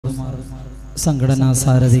സംഘടനാ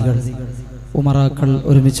സാരഥികൾ, ഉമറാക്കൾ,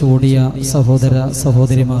 ഒരുമിച്ച് കൂടിയ സഹോദര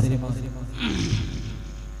സഹോദരിമാർ,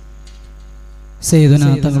 സയ്യിദുന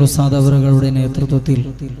തങ്ങൾ ഉസ്താദ് അവറുകളുടെ നേതൃത്വത്തിൽ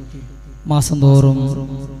മാസം തോറും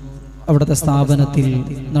അവിടുത്തെ സ്ഥാപനത്തിൽ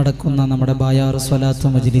നടക്കുന്ന നമ്മുടെ ബായാർ സ്വലാത്ത്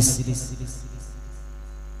മജ്ലിസ്,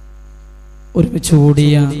 ഒരുമിച്ച്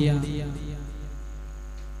കൂടിയ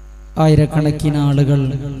ആയിരക്കണക്കിന് ആളുകൾ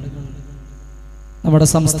നമ്മുടെ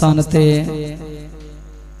സംസ്ഥാനത്തെ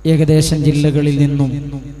ഏകദേശം ജില്ലകളിൽ നിന്നും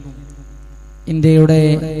ഇന്ത്യയുടെ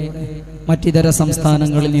മറ്റിതര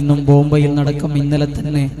സംസ്ഥാനങ്ങളിൽ നിന്നും ബോംബെയിൽ നടക്കും ഇന്നലെ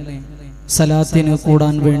തന്നെ സലാത്തിന്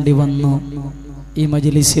കൂടാൻ വേണ്ടി വന്നു ഈ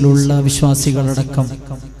മജ്ലിസിലുള്ള വിശ്വാസികളടക്കം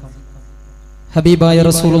ഹബീബായ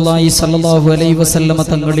റസൂലുള്ളാഹി സ്വല്ലല്ലാഹു അലൈഹി വസല്ലമ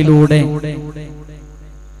തങ്ങളിലൂടെ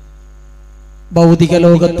ഭൗതിക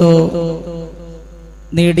ലോകത്ത്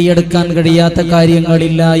നേടിയെടുക്കാൻ കഴിയാത്ത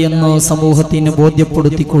കാര്യങ്ങളില്ല എന്ന് സമൂഹത്തിന്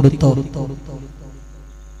ബോധ്യപ്പെടുത്തി കൊടുത്തു.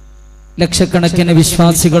 ലക്ഷക്കണക്കിന്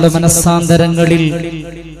വിശ്വാസികളുടെ മനസ്സാന്തരങ്ങളിൽ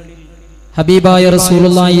ഹബീബായ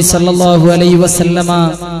റസൂലുള്ളാഹി സ്വല്ലല്ലാഹു അലൈഹി വസല്ലമ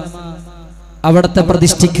അവിടത്തെ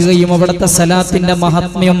പ്രതിഷ്ഠിക്കുകയും അവിടത്തെ സലാത്തിന്റെ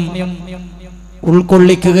മഹാത്മ്യം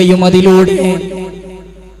ഉൾക്കൊള്ളിക്കുകയും അതിലൂടെ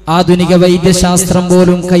ആധുനിക വൈദ്യശാസ്ത്രം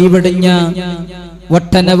പോലും കൈവിടിഞ്ഞ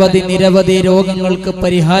ഒട്ടനവധി നിരവധി രോഗങ്ങൾക്ക്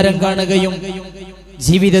പരിഹാരം കാണുകയും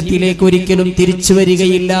ജീവിതത്തിലേക്ക് ഒരിക്കലും തിരിച്ചു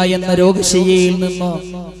വരികയില്ല എന്ന രോഗശയ്യയിൽ നിന്ന്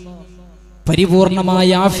പരിപൂർണമായ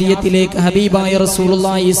ആഫിയത്തിലേക്ക് ഹബീബായ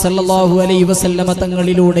റസൂലുള്ളാഹി സ്വല്ലല്ലാഹു അലൈഹി വസല്ലമ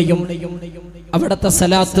തങ്ങളിലൂടെയും അവിടത്തെ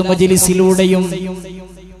സലാത്ത് മജ്ലിസിലൂടെയും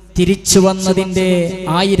തിരിച്ചു വന്നതിന്റെ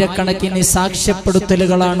ആയിരക്കണക്കിന്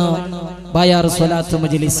സാക്ഷ്യപ്പെടുത്തലുകളാണ് ബായാർ സ്വലാത്ത്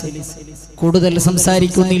മജ്ലിസ്. കൂടുതൽ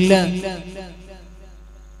സംസാരിക്കുന്നില്ല.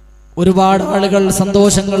 ഒരുപാട് ആളുകൾ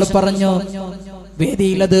സന്തോഷങ്ങൾ പറഞ്ഞു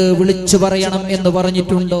വേദിയിൽ അത് വിളിച്ചു പറയണം എന്ന്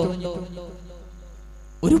പറഞ്ഞിട്ടുണ്ട്.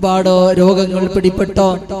 ഒരുപാട് രോഗങ്ങൾ പിടിപ്പെട്ടോ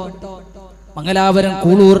മംഗലാപുരം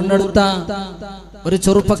കൂളൂരിനടുത്ത ഒരു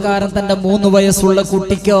ചെറുപ്പക്കാരൻ തന്റെ 3 വയസ്സുള്ള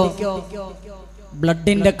കുട്ടിക്കോ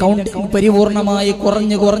ബ്ലഡിന്റെ കൗണ്ടിങ് പരിപൂർണമായി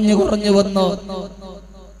കുറഞ്ഞു വന്നു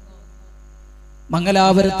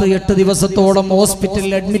മംഗലാപുരത്ത് 8 ദിവസത്തോളം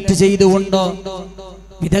ഹോസ്പിറ്റലിൽ അഡ്മിറ്റ് ചെയ്തുകൊണ്ട്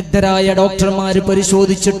വിദഗ്ധരായ ഡോക്ടർമാര്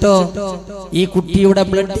പരിശോധിച്ചിട്ട് ഈ കുട്ടിയുടെ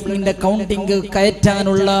ബ്ലഡിന്റെ കൗണ്ടിങ്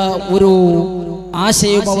കയറ്റാനുള്ള ഒരു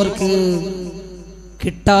ആശയം അവർക്ക്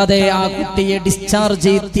കിട്ടാതെ ആ കുട്ടിയെ ഡിസ്ചാർജ്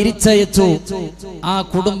ചെയ്ത് തിരിച്ചയച്ചു. ആ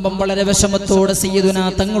കുടുംബം വളരെ വിഷമത്തോടെ സയ്യിദുന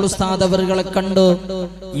തങ്ങൾ ഉസ്താദ് അവറുകളെ കണ്ട്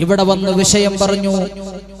ഇവിടെ വന്ന് വിഷയം പറഞ്ഞു.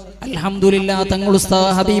 അൽഹംദുലില്ലാഹ്, തങ്ങൾ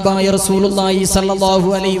ഉസ്താദ് ഹബീബായ റസൂലുള്ളാഹി സ്വല്ലല്ലാഹു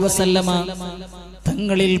അലൈഹി വസല്ലമ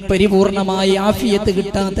തങ്ങളിൽ പരിപൂർണമായി ആഫിയത്ത്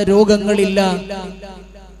കിട്ടാത്ത രോഗങ്ങളില്ല.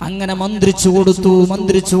 അങ്ങനെ മന്ത്രിച്ചു കൊടുത്തു.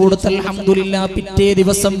 അൽഹംദുലില്ലാഹ്, പിറ്റേ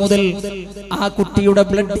ദിവസം മുതൽ ആ കുട്ടിയുടെ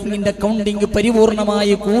ബ്ലഡിന്റെ കൗണ്ടിങ്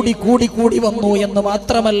പരിപൂർണമായി കൂടി വന്നു എന്ന്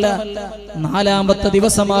മാത്രമല്ല, 4ാമത്തെ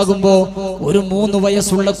ദിവസമാകുമ്പോ ഒരു 3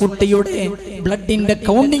 വയസ്സുള്ള കുട്ടിയുടെ ബ്ലഡിന്റെ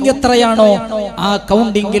കൗണ്ടിങ് എത്രയാണോ ആ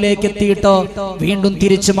കൗണ്ടിങ്ങിലേക്ക് എത്തിയിട്ട് വീണ്ടും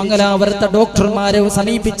തിരിച്ച് മംഗലാപുരത്തെ ഡോക്ടർമാരെ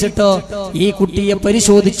സമീപിച്ചിട്ട് ഈ കുട്ടിയെ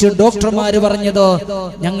പരിശോധിച്ച് ഡോക്ടർമാര് പറഞ്ഞത്,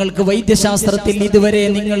 ഞങ്ങൾക്ക് വൈദ്യശാസ്ത്രത്തിൽ ഇതുവരെ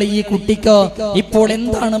നിങ്ങൾ ഈ കുട്ടിക്ക് ഇപ്പോൾ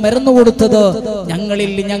എന്താണ് മരുന്ന് കൊടുത്തത്,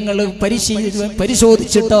 ഞങ്ങൾ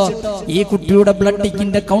പരിശോധിച്ചിട്ട് ഈ കുട്ടിയുടെ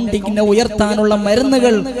ബ്ലഡിന്റെ കൗണ്ടിങ്ങിനെ ഉയർത്താനുള്ള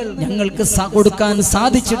മരുന്നുകൾ ഞങ്ങൾക്ക് കൊടുക്കാൻ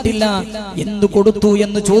സാധിച്ചിട്ടില്ല. എന്തു കൊടുത്തു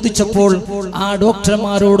എന്ന് ചോദിച്ചപ്പോൾ ആ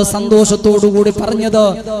ഡോക്ടർമാരോട് സന്തോഷത്തോടുകൂടി പറഞ്ഞത്,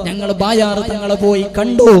 ഞങ്ങൾ ബായാർ തങ്ങളെ പോയി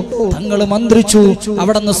കണ്ടു, തങ്ങൾ മന്ത്രിച്ചു,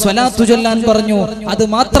 അവിടുന്ന് സ്വലാത്തു ചൊല്ലാൻ പറഞ്ഞു, അത്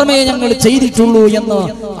മാത്രമേ ഞങ്ങൾ ചെയ്തിട്ടുള്ളൂ എന്ന്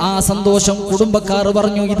ആ സന്തോഷം കുടുംബക്കാർ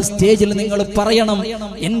പറഞ്ഞു. ഇത് സ്റ്റേജിൽ നിങ്ങൾ പറയണം.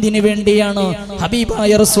 എന്തിനു വേണ്ടിയാണ്?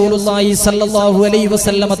 ഹബീബായ റസൂലുള്ളാഹി സ്വല്ലല്ലാഹു അലൈഹി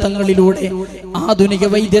വസല്ലമ തങ്ങളിലൂടെ ആധുനിക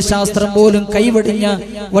വൈദ്യശാസ്ത്രം പോലും കൈവടിഞ്ഞ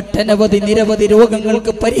ഒട്ടനവധി നിരവധി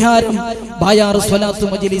രോഗങ്ങൾക്ക് പരിഹാരം ബായാർ സ്വലാത്ത്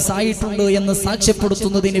മജ്ലിസ് ആയിട്ടുണ്ട് എന്ന്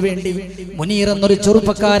സാക്ഷ്യപ്പെടുത്തുന്നതിന് വേണ്ടി മുനീർ എന്നൊരു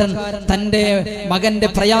ചെറുപ്പക്കാരൻ തന്റെ മകന്റെ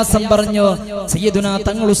പ്രയാസം പറഞ്ഞു സയ്യിദുന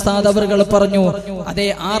തങ്ങൾ ഉസ്താദ് അവറുകൾ പറഞ്ഞു, അതേ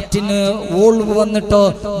ആർട്ടിന് വോൾവ് വന്നിട്ട്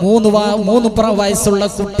 3 വയസ്സുള്ള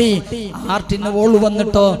കുട്ടി ആർട്ടിന് വോൾവ്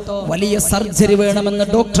വന്നിട്ട് വലിയ സർജറി വേണമെന്ന്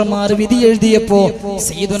ഡോക്ടർമാർ വിധി എഴുതിയപ്പോ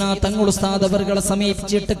സയ്യിദുന തങ്ങൾ ഉസ്താദ് അവറുകളെ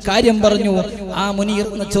സമീപിച്ചിട്ട് കാര്യം പറഞ്ഞു. ആ മുനീർ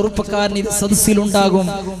എന്ന ചെറുപ്പക്കാരൻ ഇത് സദസ്സിലുണ്ടാകും.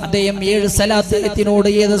 അദ്ദേഹം 7 സലാത്തിനോട്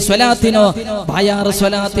ഏത് സ്വലാത്തിനോ ബായാർ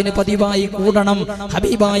സ്വലാത്തിന് പതിവായി കൂടണം,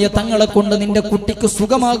 ഹബീബായ തങ്ങളെ കൊണ്ട് നിന്റെ കുട്ടിക്ക്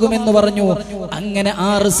സുഖമാകുമെന്ന് പറഞ്ഞു. അങ്ങനെ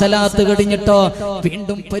 6 സലാത്ത് കഴിഞ്ഞിട്ട്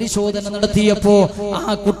വീണ്ടും പരിശോധന നടത്തിയപ്പോ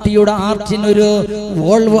ആ കുട്ടിയുടെ ആർട്ടിനൊരു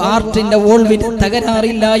ആർട്ടിന്റെ വോൾവിന്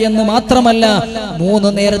തകരാറില്ല കാണാനില്ല എന്ന് മാത്രമല്ല 3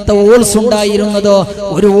 നേരത്തെ ഓൾസ് ഉണ്ടായിരുന്നത്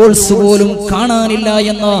ഒരു ഓൾസ് പോലും കാണാനില്ല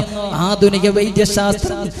എന്ന് ആധുനിക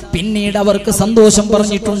വൈദ്യശാസ്ത്രം പിന്നീട് അവർക്ക് സന്തോഷം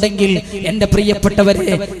പറഞ്ഞിട്ടുണ്ടെങ്കിൽ എന്റെ പ്രിയപ്പെട്ടവരെ,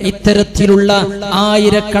 ഇത്തരത്തിലുള്ള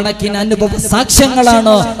ആയിരക്കണക്കിന് അനുഭവ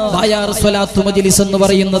സാക്ഷ്യങ്ങളാണ് ബയാർ സ്വലാത്ത് മജ്ലിസ് എന്ന്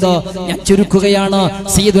പറയുന്നത്. ഞാൻ ചുരുക്കുകയാണ്.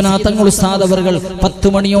 സയ്യിദുനാ തങ്ങൾ ഉസ്താദ് അവർകൾ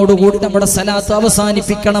 10 മണിയോടുകൂടി നമ്മുടെ സലാത്ത്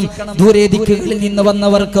അവസാനിപ്പിക്കണം. ദൂരെ ദിക്കുകളിൽ നിന്ന്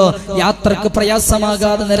വന്നവർക്ക് യാത്രക്ക്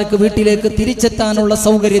പ്രയാസമാകാതെ നിരക്ക് വീട്ടിലേക്ക് തിരിച്ചെത്താനുള്ള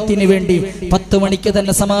സൗകര്യത്തിന് വേണ്ടി 10 മണിക്ക്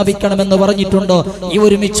തന്നെ സമാപിക്കണമെന്ന് പറഞ്ഞിട്ടുണ്ട്. ഈ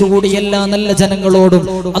ഒരുമിച്ചുകൂടി എല്ലാ നല്ല ജനങ്ങളോടും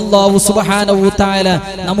അല്ലാഹു സുബ്ഹാനഹു തആല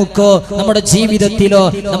നമുക്ക് നമ്മുടെ ജീവിതത്തിലോ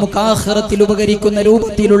നമുക്ക് ആഖിറത്തിൽ ഉപകരിക്കുന്ന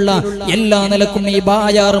രൂപത്തിലുള്ള എല്ലാ നിലക്കും ഈ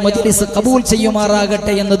ബയാർ മജ്ലിസ് കബൂൽ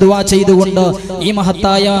ചെയ്യുമാറാകട്ടെ എന്ന് ദുആ ചെയ്തുകൊണ്ട് ഈ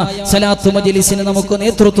മഹത്തായ സലാത്ത് മജ്ലിസിന് നമുക്ക്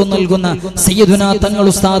നേതൃത്വം നൽകുന്ന സയ്യിദുനാ തങ്ങൾ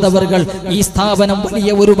ഉസ്താദ് അവർകൾ, ഈ സ്ഥാപനം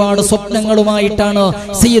വലിയ ഒരുപാട് സ്വപ്നങ്ങളുമായിട്ടാണ്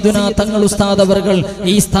സയ്യിദുനാ തങ്ങൾ ഉസ്താദ് അവർകൾ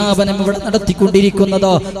ഈ സ്ഥാപനം ഇവിടെ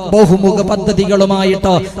നടത്തിക്കൊണ്ടിരിക്കുന്നത്. ബഹുമുഖ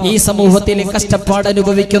പദ്ധതികളുമായിട്ട് ഈ സമൂഹത്തിൽ കഷ്ടപ്പാട്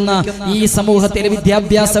അനുഭവിക്കുന്ന, ഈ സമൂഹത്തിലെ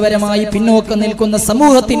വിദ്യാഭ്യാസപരമായി പിന്നോക്കം നിൽക്കുന്ന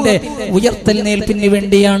സമൂഹത്തിന്റെ ഉയർത്തെഴുന്നേൽപ്പിന്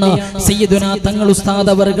വേണ്ടിയാണ് സയ്യിദുനാ തങ്ങൾ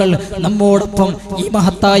ഉസ്താദ് അവർകൾ നമ്മോടൊപ്പം ഈ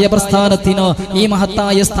മഹത്തായ പ്രസ്ഥാനത്തിന്, ഈ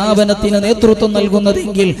മഹത്തായ സ്ഥാപനത്തിന് നേതൃത്വം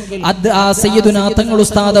നൽകുന്നതെങ്കിൽ അത് ആ സയ്യിദുനാ തങ്ങൾ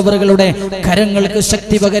ഉസ്താദ് അവരുടെ കരങ്ങൾക്ക്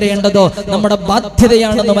ശക്തി പകരേണ്ടതോ നമ്മുടെ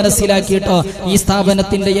ബാധ്യതയാണെന്ന് മനസ്സിലാക്കിയിട്ട് ഈ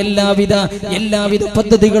സ്ഥാപനത്തിന്റെ എല്ലാവിധ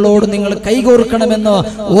പദ്ധതികളോട് നിങ്ങൾ കൈകോർക്കണമെന്ന്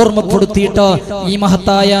ഓർമ്മപ്പെടുത്തിയിട്ട് ഈ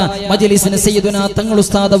മഹത്തായ മജ്ലിസിന് സയ്യിദുനാ തങ്ങൾ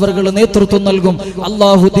ഉസ്താദ് അവർ നേതൃത്വം നൽകും.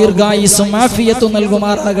 അല്ലാഹു ദീർഘായുസ്സും ആഫിയത്തും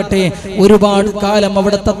നൽകുമാറാകട്ടെ. ഒരുപാട് കാലം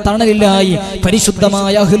അവിടുത്തെ തണലിലായി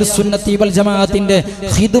പരിശുദ്ധമായ അഹ്ലുസ് സുന്നത്തി വൽ ജമാഅത്തിന്റെ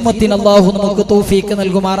ഖിദ്മത്തിന് അല്ലാഹു നമുക്ക് തൗഫീഖ്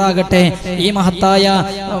നൽകുമാറാകട്ടെ. ഈ മഹത്തായ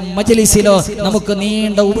മജ്ലിസിലോ നമുക്ക്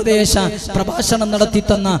നീണ്ട ഉപദേശ പ്രഭാഷണം നടത്തി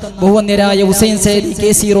തന്ന ബഹുവന്യരായ ഹുസൈൻ സൈദി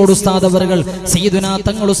കെ.സി. റോഡ് ഉസ്താദ് അവർകൾ, സയ്യിദുനാ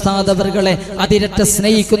തങ്ങൾ ഉസ്താദ് അവർകളെ അതിരറ്റ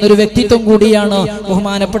സ്നേഹിക്കുന്ന ഒരു വ്യക്തിത്വം കൂടിയാണ്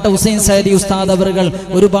ബഹുമാനപ്പെട്ട ഹുസൈൻ സൈദി ഉസ്താദ് അവർകൾ.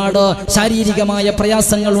 ഒരുപാട് ശാരീരികമായ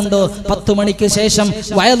പ്രയാസങ്ങളുണ്ട്. 10 മണിക്ക് ശേഷം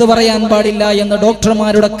വയല് പറയാൻ പാടില്ല എന്ന്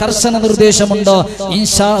ഡോക്ടർമാരുടെ കർശന നിർദ്ദേശമുണ്ട്.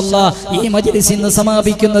 ഇൻഷാ അല്ലാഹ് ഈ മജ്ലിസ് ഇന്ന്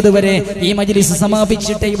സമാപിക്കുന്നത് വരെ, ഈ മജ്ലിസ്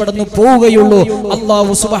സമാപിച്ചിട്ടേ ഇവിടുന്ന് പോവുകയുള്ളൂ.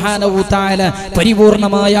 അല്ലാഹു സുബ്ഹാനഹു തആല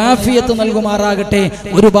പരിപൂർണമായ ആഫിയത്ത് നൽകുമാറാകട്ടെ.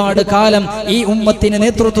 ഒരുപാട് കാലം ഈ ഉമ്മത്തിന്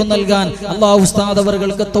നേതൃത്വം നൽകാൻ അല്ലാഹു ഉസ്താദ്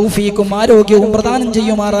അവർക്ക് തൗഫീഖും ആരോഗ്യവും പ്രദാനം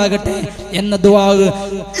ചെയ്യുമാറാകട്ടെ എന്ന ദുആ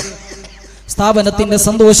സ്ഥാപനത്തിന്റെ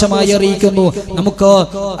സന്തോഷമായി അറിയിക്കുന്നു. നമുക്ക്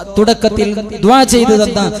തുടക്കത്തിൽ ദുആ ചെയ്തു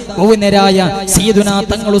തന്ന ബഹുവന്യരായ സയ്യിദുനാ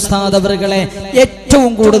തങ്ങൾ ഉസ്താദ് അവരുടെ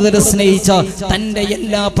ഏറ്റവും കൂടുതൽ സ്നേഹിച്ച, തന്റെ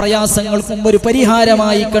എല്ലാ പ്രയാസങ്ങൾക്കും ഒരു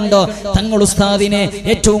പരിഹാരമായി കണ്ട് തങ്ങൾ ഉസ്താദിനെ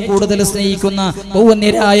ഏറ്റവും കൂടുതൽ സ്നേഹിക്കുന്ന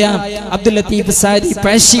ബഹുവന്യരായ അബ്ദുൽ ലത്തീഫ് സാദി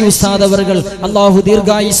പാഷി ഉസ്താദ് അവർ, അല്ലാഹു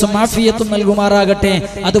ദീർഘായുസ്സും ആഫിയത്തും നൽകുമാറാകട്ടെ.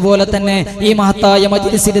 അതുപോലെ തന്നെ ഈ മഹത്തായ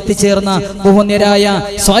മജ്ലിസിൽ എത്തിച്ചേർന്ന ബഹുവന്യരായ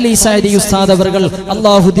സ്വാലി സാദി ഉസ്താദ് അവർ,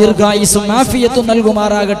 അല്ലാഹു ദീർഘായുസ്സും ആഫിയത്തും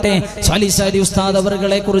നൽകുമാറാകട്ടെ. സ്വാലി സാദി ഉസ്താദ്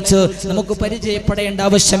അവരെ കുറിച്ച് നമുക്ക് പരിചയപ്പെടേണ്ട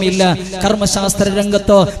ആവശ്യമില്ല. കർമ്മശാസ്ത്ര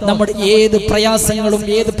രംഗത്ത് നമ്മുടെ ഏത് പ്രയാസങ്ങളും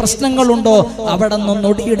ഏത് പ്രശ്നങ്ങളുണ്ടോ അവിടെ നിന്ന്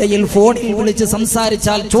നൊടിയിടയിൽ ഫോണിൽ വിളിച്ച്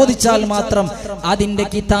സംസാരിച്ചാൽ, ചോദിച്ചാൽ മാത്രം അതിന്റെ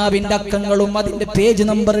കിതാബിന്റെ അക്കങ്ങളും അതിന്റെ പേജ്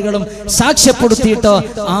നമ്പറുകളും സാക്ഷ്യപ്പെടുത്തിയിട്ട്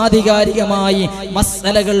ആധികാരികമായി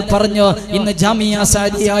മസ്അലകൾ പറഞ്ഞ് ഇന്ന് ജാമിയ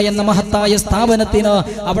സാദിയ എന്ന മഹത്തായ സ്ഥാപനത്തിന്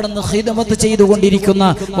അവിടെ നിന്ന് ഖിദ്മത്ത് ചെയ്തുകൊണ്ടിരിക്കുന്ന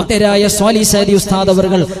ഒട്ടേരായ സ്വാലി സാദി ഉസ്താദ് അവർ,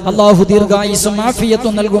 അല്ലാഹു ദീർഘായുസ്സും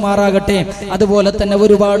ആഫിയത്തും നൽകുമാറാകട്ടെ. അതുപോലെ തന്നെ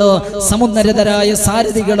ഒരുപാട് സമുന്നതരായ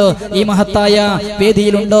സാരഥികള് ഈ മഹത്തായ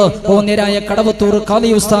വേദിയിലുണ്ട്. ബഹുവന്യരായ കടവത്തൂർ ഖാദി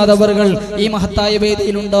ഉസ്താദ് അവർ ഈ മഹത്തായ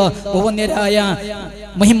വേദിയിലുണ്ട്. ബഹുവന്യരായ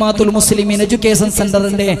മുഹിമ്മാത്തുൽ മുസ്ലിമീൻ എഡ്യൂക്കേഷൻ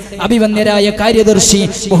സെന്ററിന്റെ അഭിവന്യരായ കാര്യദർശി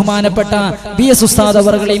ബഹുമാനപ്പെട്ട ബി.എസ്. ഉസ്താദ്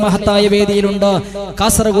അവർ ഈ മഹത്തായ വേദിയിലുണ്ട്.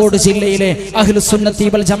 കാസർഗോഡ് ജില്ലയിലെ അഹ്ലുസ് സുന്നത്തി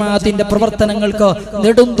വൽ ജമാഅത്തിന്റെ പ്രവർത്തനങ്ങൾക്ക്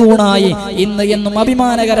നെടുന്തൂണായി ഇന്ന് എന്നും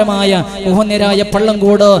അഭിമാനകരമായ ബഹുവന്യരായ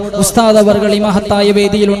പള്ളങ്കോട് ഉസ്താദ് അവർ ഈ മഹത്തായ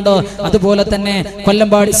വേദിയിലുണ്ട്. അതുപോലെ തന്നെ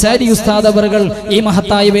കൊല്ലമ്പാടി സാരി ഉസ്താദ് അവർ ഈ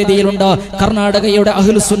മഹത്തായ വേദിയിലുണ്ട്. കർണാടകയുടെ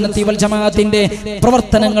അഹ്ലുസ് സുന്നത്തി വൽ ജമാഅത്തിന്റെ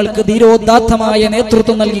പ്രവർത്തനങ്ങൾക്ക് ധീരോദാത്തമായ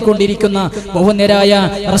നേതൃത്വം നൽകിക്കൊണ്ടിരിക്കുന്ന ബഹുവന്യരായ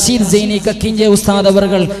റഷീദ് സൈനി കക്കിഞ്ചെ ഉസ്താദ് അവർ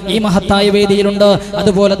ഈ മഹത്തായ വേദിയിലുണ്ട്.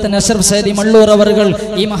 അതുപോലെ തന്നെ അഷ്റഫ് സൈദി മള്ളൂർ അവർ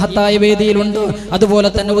ഈ മഹത്തായ വേദിയിലുണ്ട്. അതുപോലെ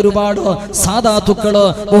തന്നെ ഒരുപാട് സാദാത്തുക്കള്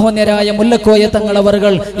ബഹുവന്യരായ മുല്ലക്കോയ തങ്ങൾ അവർ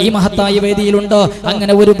ഈ മഹത്തായ വേദിയിലുണ്ട്.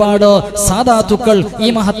 അങ്ങനെ ഒരുപാട് സാദാത്തുക്കൾ ഈ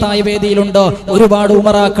മഹത്തായ വേദിയിലുണ്ട്. ഒരുപാട്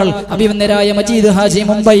ഉമറാക്കൾ, അഭിവന്യരായ മജീദ് ഹാജി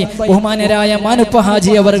മുംബൈ, ബഹുമാന്യരായ മാനുപ്പ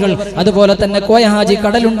ഹാജി അവർ, അതുപോലെ തന്നെ കോയ ഹാജി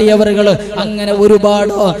കടലുണ്ടി അവർ, അങ്ങനെ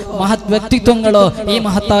ഒരുപാട് മഹത് വ്യക്തിത്വങ്ങൾ ഈ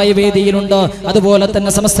മഹത്തായ വേദിയിലുണ്ട്. അതുപോലെ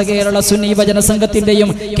തന്നെ സമസ്ത കേരള സുന്നി വചന സംഘത്തിന്റെയും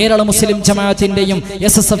കേരള മുസ്ലിം ജമാഅത്തിന്റെയും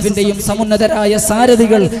SSFന്റെയും സമുന്നതരായ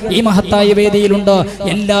സാരഥികൾ ഈ മഹത്തായ വേദിയിലുണ്ട്.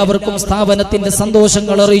 എല്ലാവർക്കും സ്ഥാപനത്തിന്റെ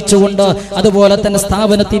സന്തോഷങ്ങൾ അറിയിച്ചുകൊണ്ട്, അതുപോലെ തന്നെ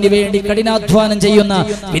സ്ഥാപനത്തിന് വേണ്ടി കഠിനാധ്വാനം ചെയ്യുന്ന,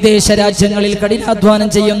 വിദേശ രാജ്യങ്ങളിൽ കഠിനാധ്വാനം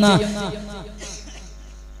ചെയ്യുന്ന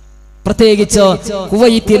പ്രത്യേകിച്ച്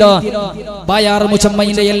കുവൈത്തിലോ ബായാർ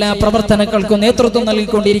മുജമ്മയിന്റെ എല്ലാ പ്രവർത്തനങ്ങൾക്കും നേതൃത്വം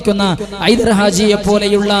നൽകിക്കൊണ്ടിരിക്കുന്ന ഐദർ ഹാജിയെ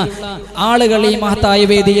പോലെയുള്ള ആളുകൾ ഈ മഹത്തായ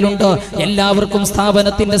വേദിയിലുണ്ട്. എല്ലാവർക്കും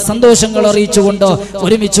സ്ഥാപനത്തിന്റെ സന്തോഷങ്ങൾ അറിയിച്ചുകൊണ്ട്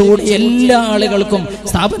ഒരുമിച്ച് കൂടി എല്ലാ ആളുകൾക്കും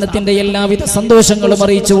സ്ഥാപനത്തിന്റെ എല്ലാവിധ സന്തോഷങ്ങളും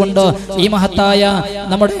അറിയിച്ചുകൊണ്ട് ഈ മഹത്തായ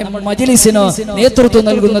നമ്മുടെ മജ്‌ലിസിന് നേതൃത്വം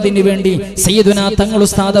നൽകുന്നതിന് വേണ്ടി സയ്യിദുനാ തങ്ങൾ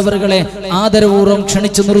ഉസ്താദ് അവറുകളെ ആദരപൂർവ്വം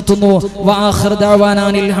ക്ഷണിച്ചു നിർത്തുന്നു. വആഖിറു ദഅവാനാ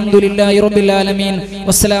അൽഹംദുലില്ലാഹി റബ്ബിൽ ആലമീൻ.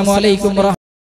 വസ്സലാമു അലൈക്കും.